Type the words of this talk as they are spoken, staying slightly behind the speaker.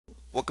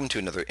Welcome to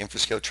another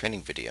Infrascale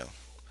training video.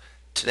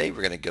 Today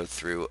we're going to go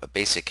through a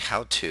basic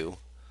how to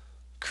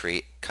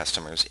create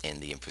customers in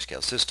the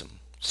Infrascale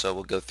system. So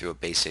we'll go through a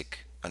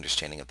basic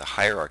understanding of the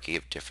hierarchy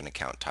of different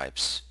account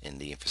types in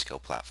the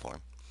Infrascale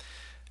platform.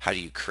 How do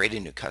you create a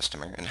new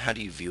customer, and how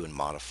do you view and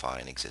modify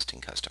an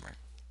existing customer?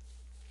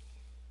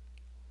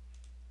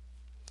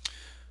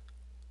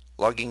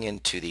 Logging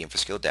into the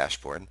Infrascale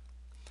dashboard,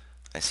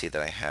 I see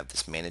that I have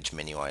this manage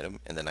menu item,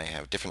 and then I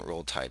have different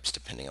role types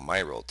depending on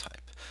my role type.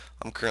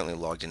 I'm currently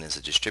logged in as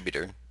a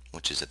distributor,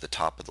 which is at the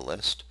top of the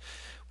list,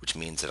 which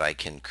means that I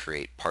can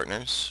create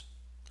partners,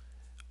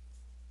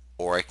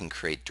 or I can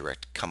create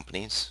direct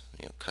companies,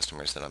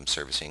 customers that I'm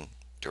servicing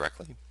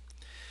directly,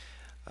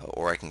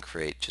 or I can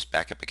create just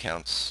backup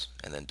accounts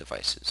and then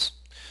devices.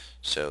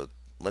 So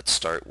let's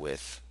start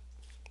with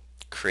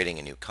creating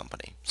a new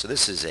company. So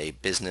this is a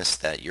business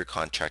that you're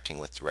contracting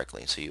with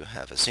directly. So you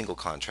have a single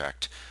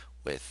contract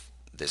with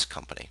this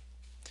company.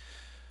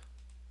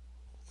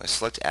 I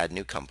select add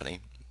new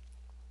company.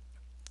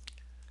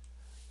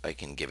 I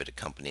can give it a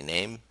company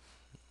name,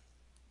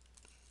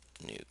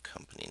 new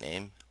company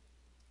name,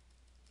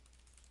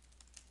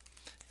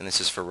 and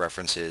this is for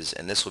references,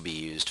 and this will be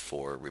used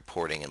for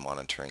reporting and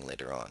monitoring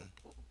later on.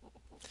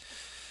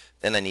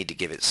 Then I need to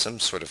give it some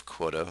sort of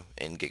quota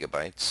in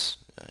gigabytes.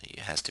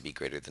 It has to be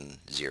greater than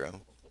 0.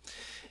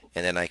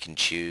 And then I can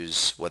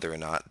choose whether or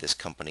not this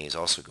company is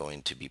also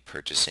going to be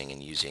purchasing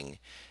and using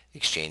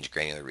Exchange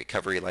Granular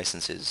Recovery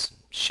licenses,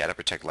 Shadow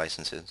Protect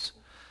licenses.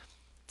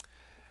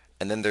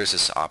 And then there's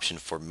this option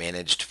for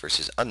managed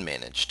versus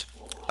unmanaged.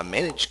 A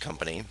managed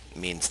company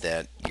means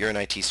that you're an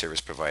IT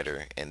service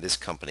provider and this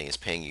company is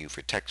paying you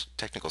for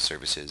technical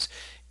services,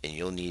 and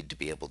you'll need to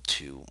be able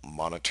to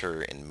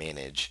monitor and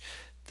manage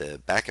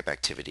the backup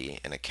activity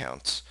and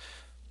accounts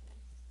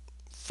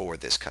for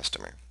this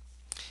customer.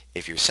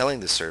 If you're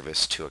selling the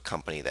service to a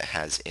company that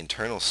has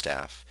internal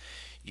staff,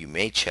 you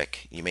may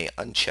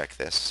uncheck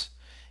this,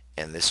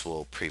 and this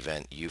will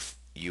prevent you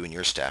and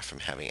your staff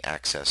from having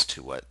access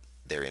to what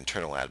their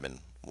internal admin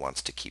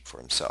wants to keep for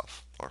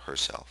himself or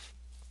herself.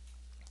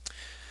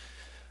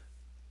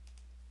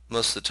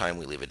 Most of the time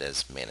we leave it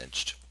as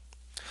managed.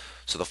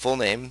 So the full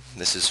name,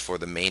 this is for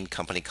the main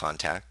company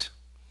contact,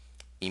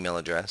 email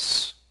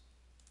address,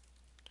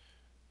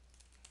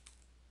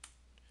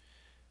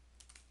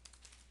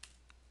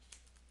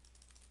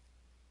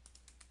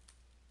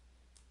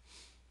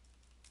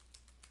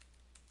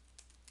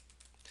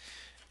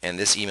 and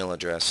this email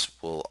address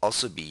will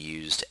also be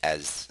used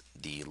as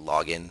the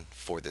login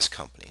for this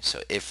company.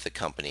 So if the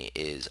company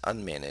is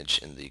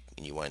unmanaged and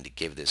you wanted to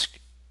give this,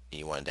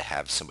 you wanted to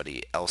have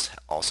somebody else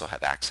also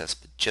have access,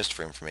 but just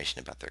for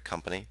information about their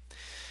company,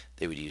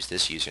 they would use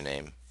this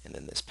username and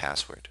then this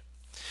password.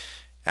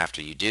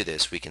 After you do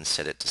this, we can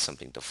set it to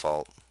something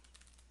default,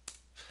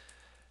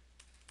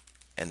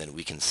 and then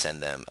we can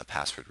send them a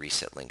password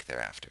reset link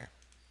thereafter.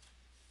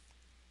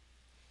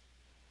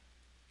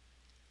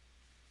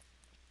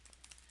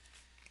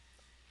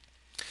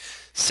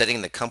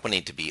 Setting the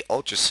company to be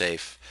ultra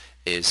safe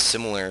is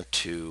similar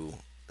to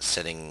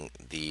setting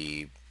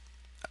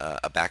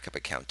a backup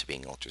account to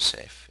being ultra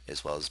safe,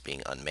 as well as being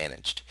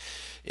unmanaged.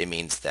 It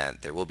means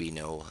that there will be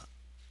no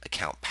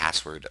account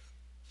password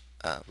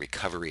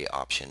recovery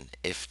option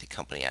if the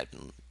company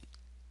admin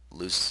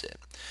loses it.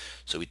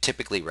 So we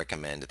typically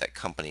recommend that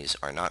companies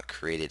are not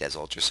created as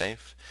ultra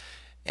safe,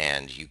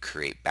 and you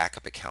create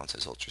backup accounts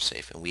as ultra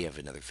safe, and we have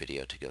another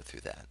video to go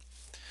through that.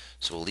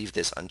 So we'll leave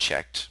this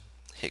unchecked,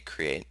 hit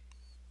create,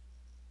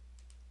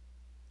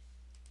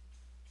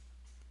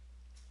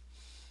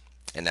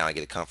 and now I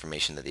get a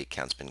confirmation that the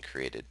account's been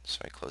created.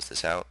 So I close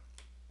this out,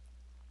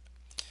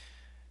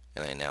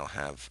 and I now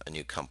have a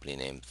new company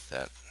name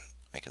that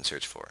I can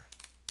search for.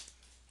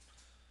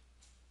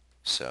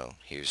 So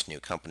here's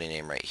new company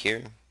name right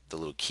here. The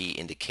little key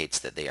indicates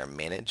that they are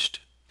managed,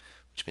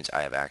 which means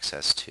I have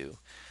access to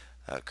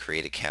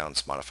create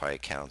accounts, modify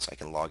accounts. I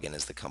can log in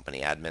as the company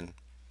admin.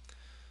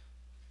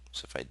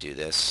 So if I do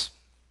this,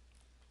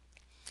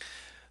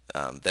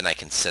 then I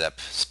can set up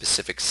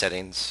specific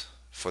settings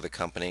for the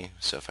company.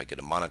 So if I go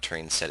to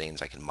monitoring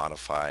settings, I can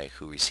modify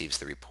who receives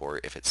the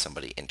report if it's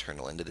somebody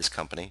internal into this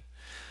company.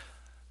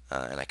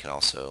 And I can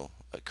also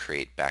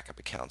create backup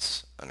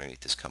accounts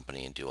underneath this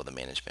company and do all the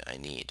management I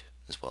need,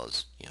 as well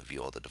as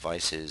view all the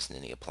devices and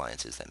any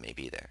appliances that may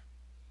be there.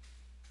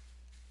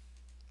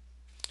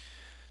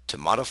 To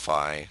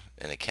modify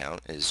an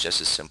account is just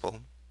as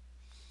simple.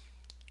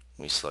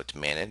 We select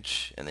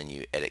manage, and then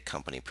you edit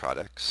company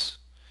products,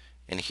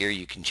 and here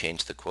you can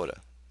change the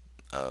quota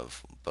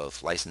of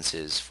both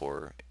licenses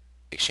for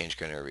Exchange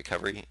Granular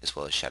Recovery as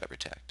well as Shadow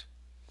Protect,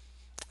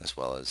 as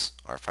well as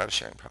our file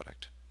sharing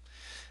product.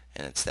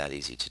 And it's that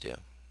easy to do.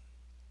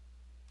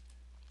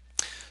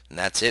 And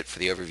that's it for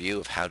the overview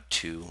of how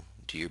to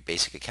do your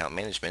basic account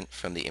management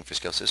from the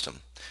Infrascale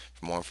system.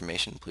 For more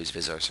information, please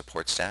visit our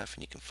support staff,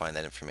 and you can find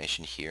that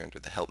information here under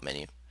the help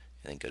menu and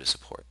then go to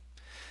support.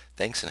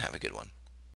 Thanks, and have a good one.